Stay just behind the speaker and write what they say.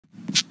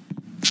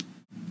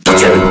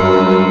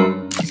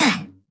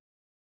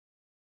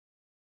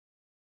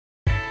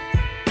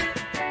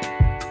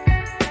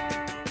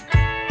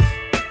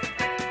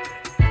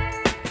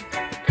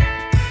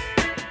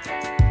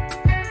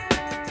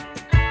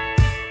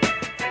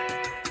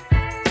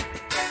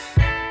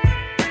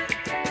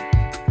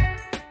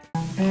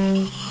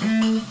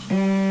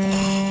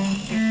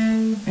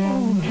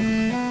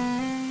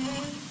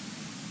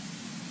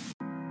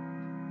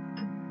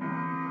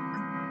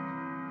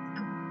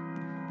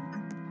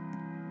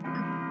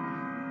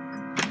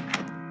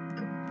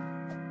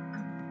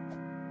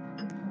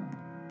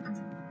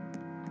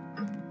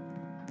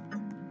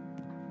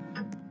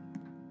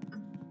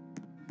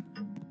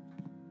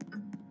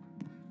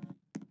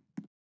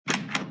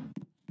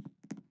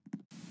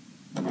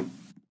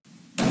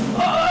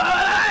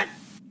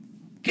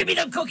Give me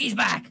them cookies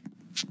back!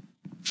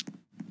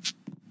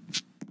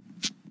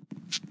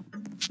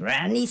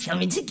 Granny's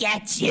coming to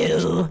get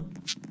you!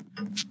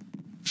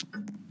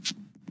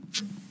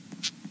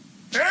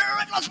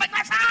 I lost my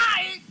glass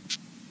eye!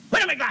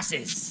 Where are my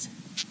glasses?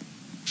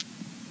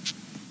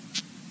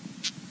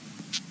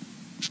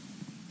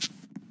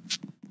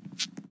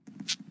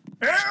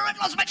 I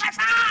lost my glass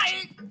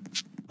eye!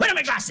 Where are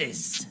my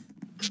glasses?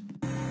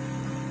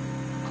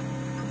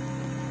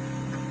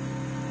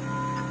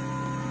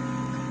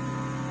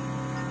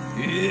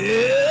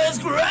 Here's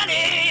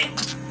Granny!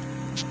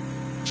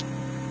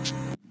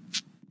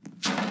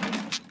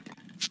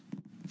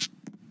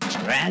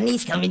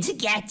 Granny's coming to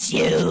get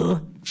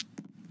you!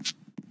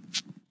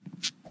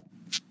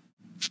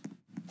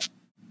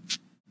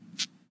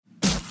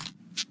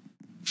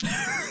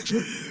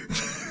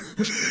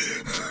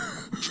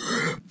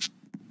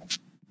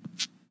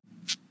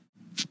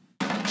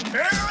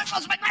 I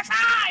lost my glass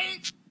eye!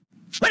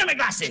 Where are my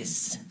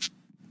glasses?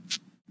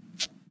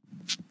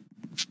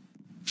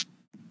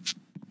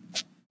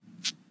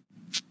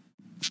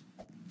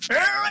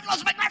 I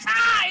lost my glass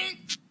eye!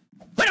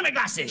 Where are my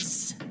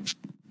glasses?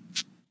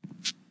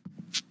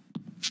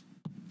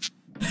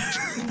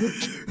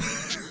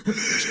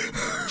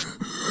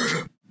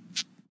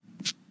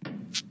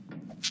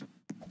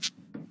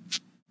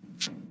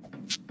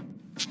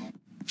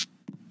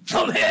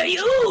 Come here,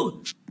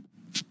 you!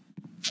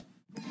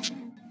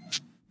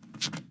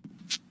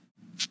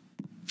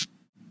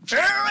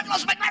 I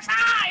lost my glass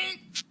eye!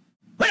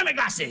 Where are my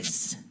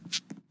glasses?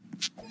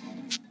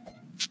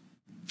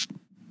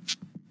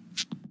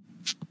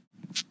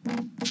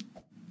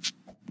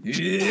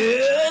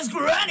 Here's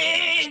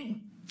Granny!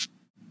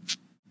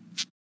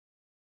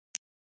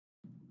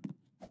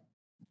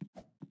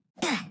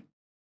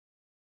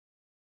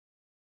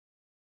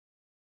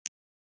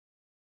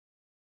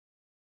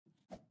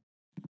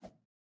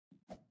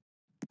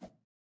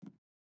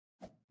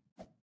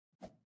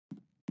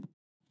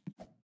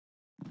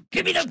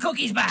 Give me them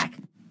cookies back!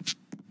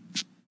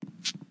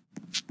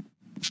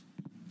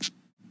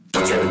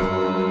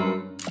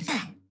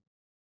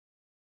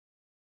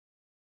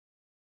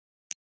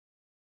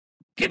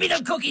 Give me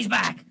them cookies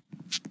back!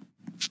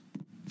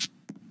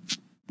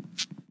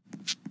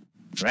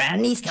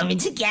 Granny's coming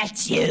to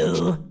get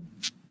you!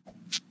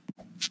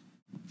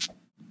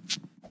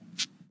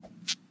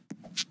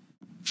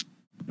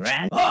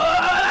 Gran...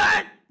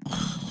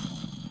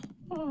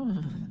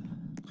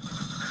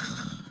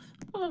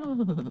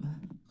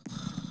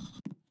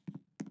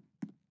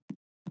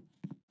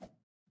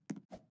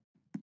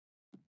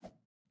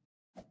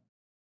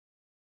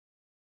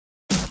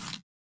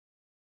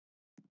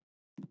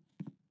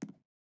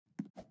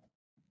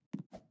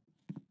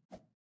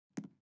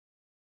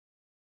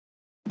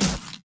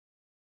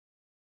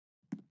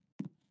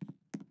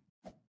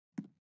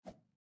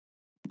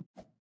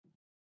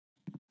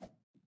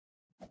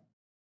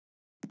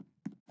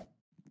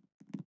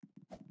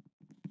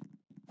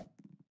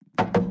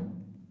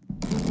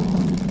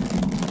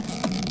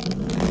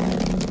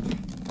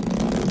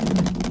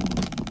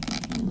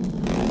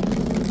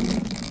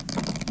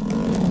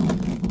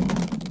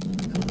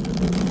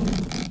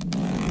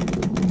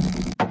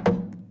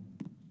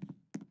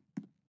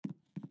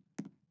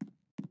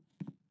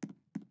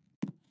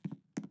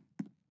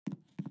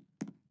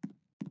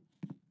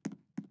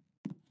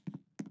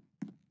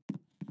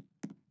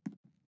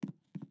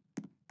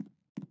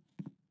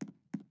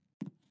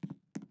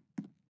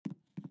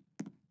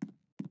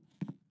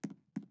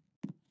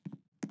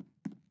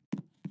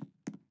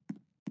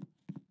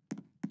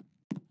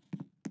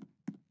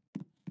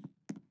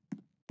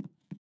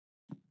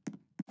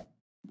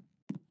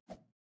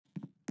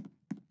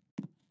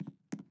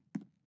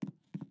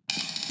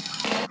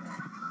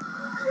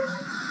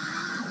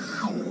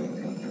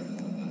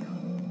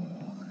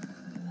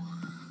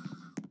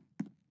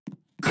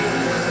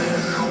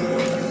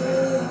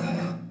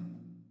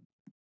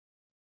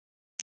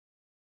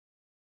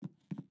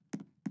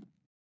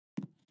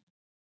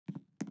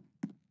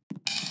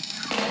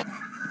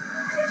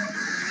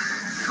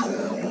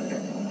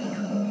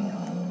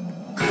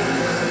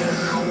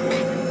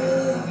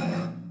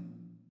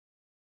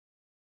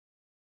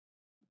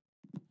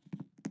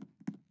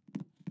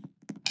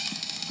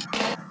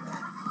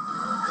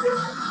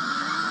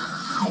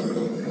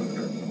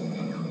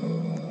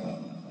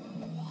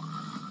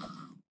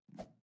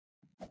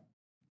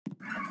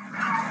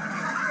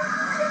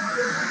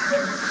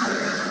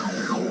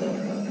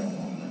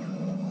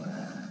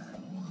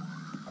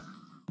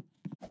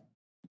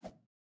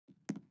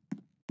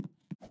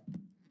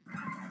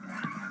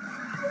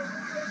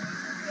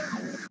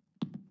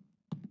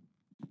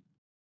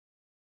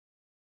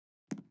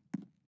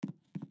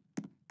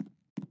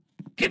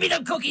 Give me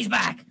them cookies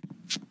back!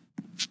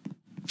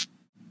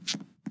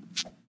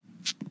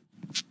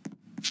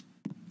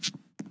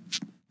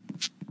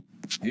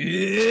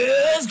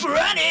 Here's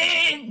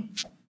Granny!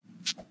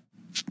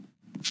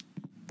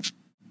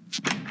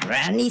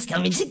 Granny's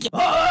coming to get...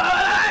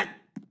 What?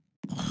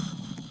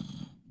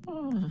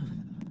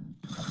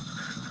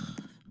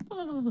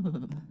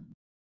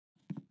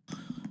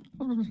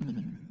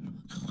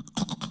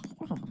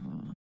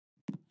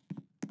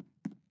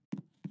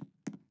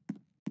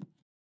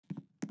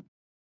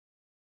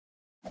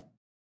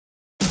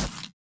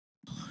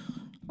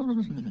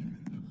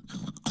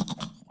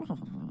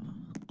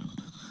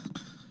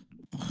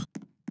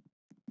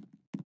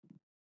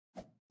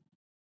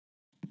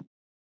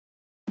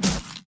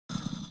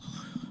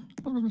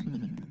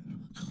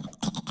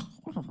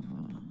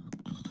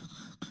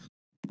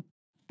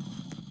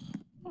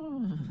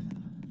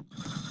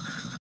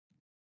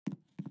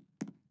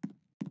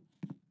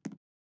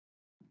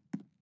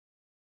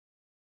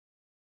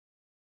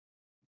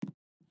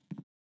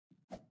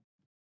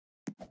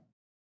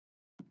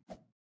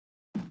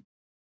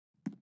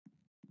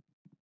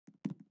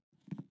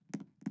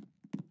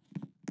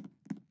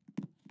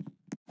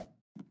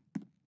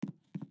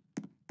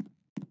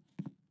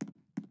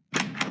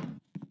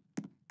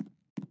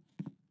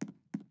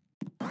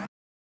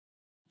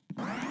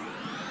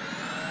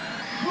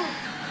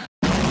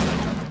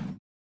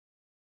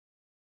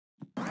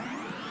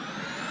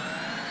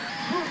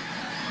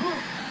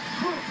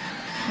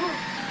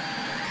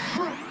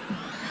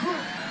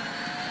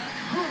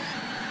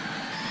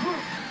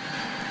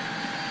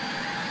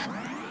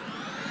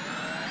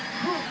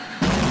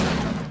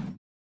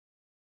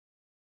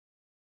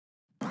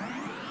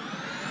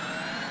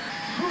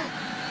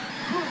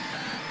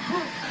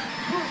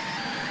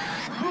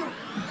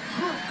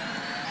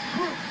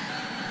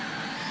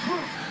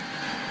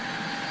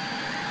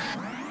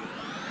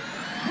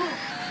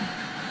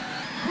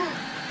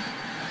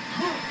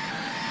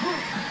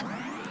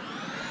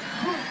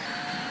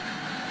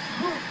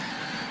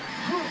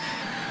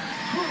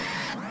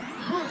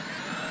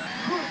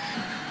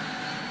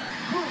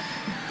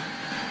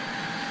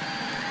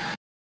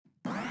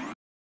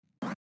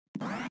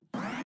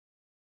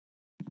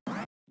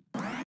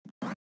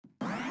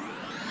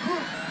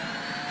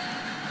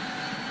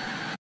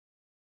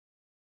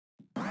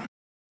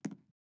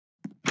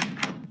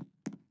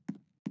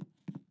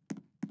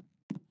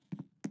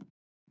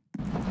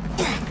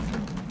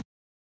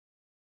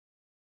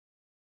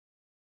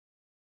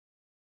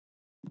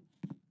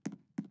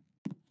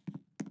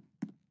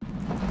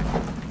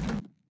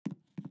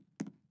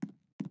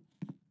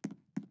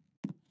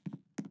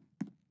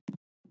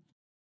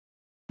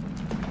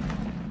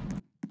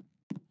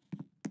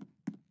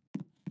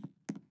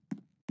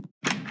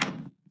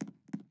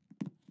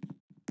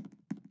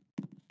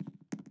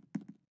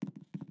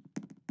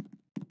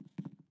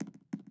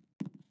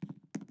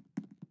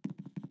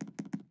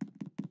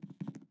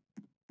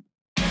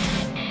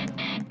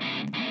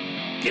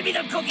 Give me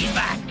them cookies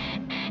back!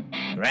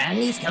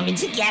 Granny's coming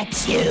to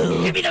get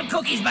you! Give me them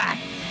cookies back!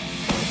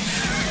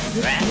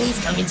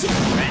 Granny's coming to get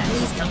you!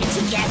 Granny's coming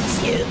to get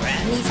you!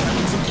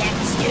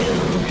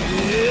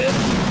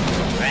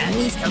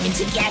 Granny's coming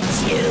to get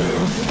you!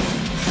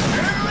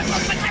 I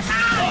lost my glasses!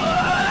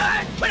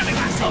 Where are my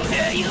glasses? How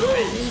dare you!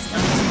 Granny's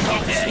coming to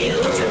get you!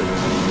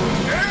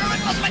 I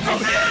lost my glasses! How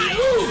dare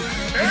you!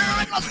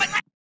 I lost my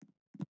glasses!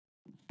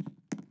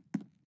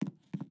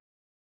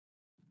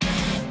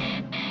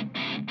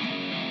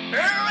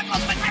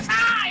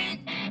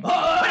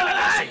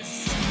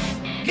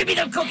 Give me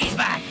them cookies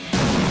back!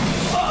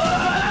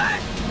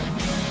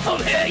 How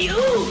dare you!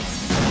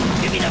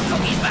 Give me them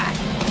cookies back!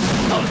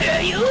 How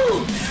dare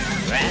you!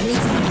 Granny's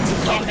coming to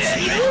get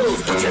you!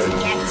 Granny's coming to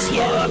get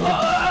you!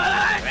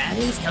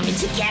 Granny's coming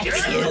to get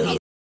you!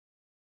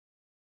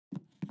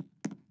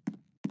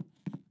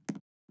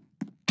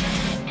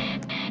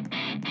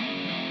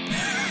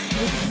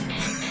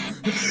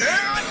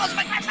 I lost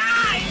my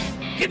glasses!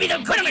 Give me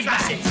them cookies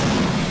back!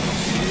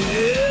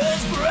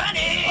 Yes,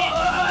 Granny!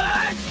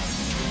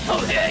 How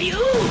dare you!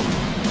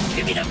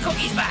 Give me them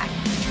cookies back!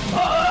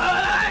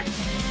 I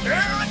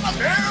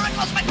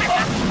lost my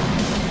glasses!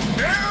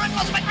 I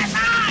lost my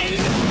glasses!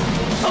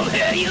 How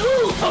dare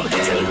you! How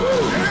dare you!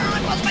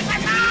 I lost my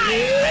glasses!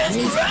 Yes,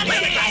 Granny!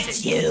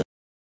 It's you!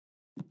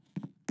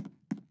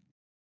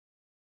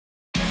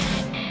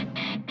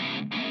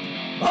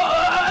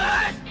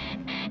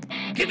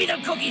 Give me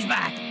them cookies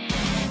back!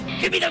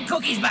 Give me them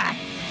cookies back!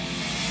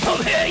 How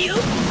dare you!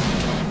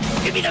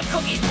 Give me them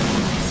cookies!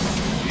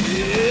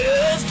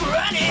 Yes,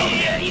 Granny! How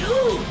dare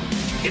you!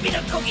 Give me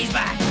them cookies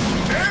back!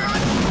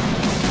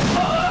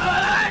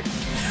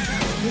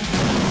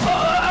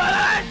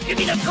 Give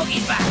me them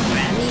cookies back!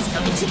 Granny's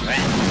coming to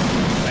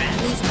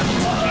Granny's coming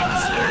to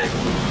get you!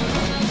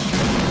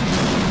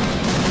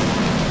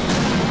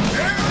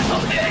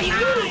 How dare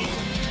you!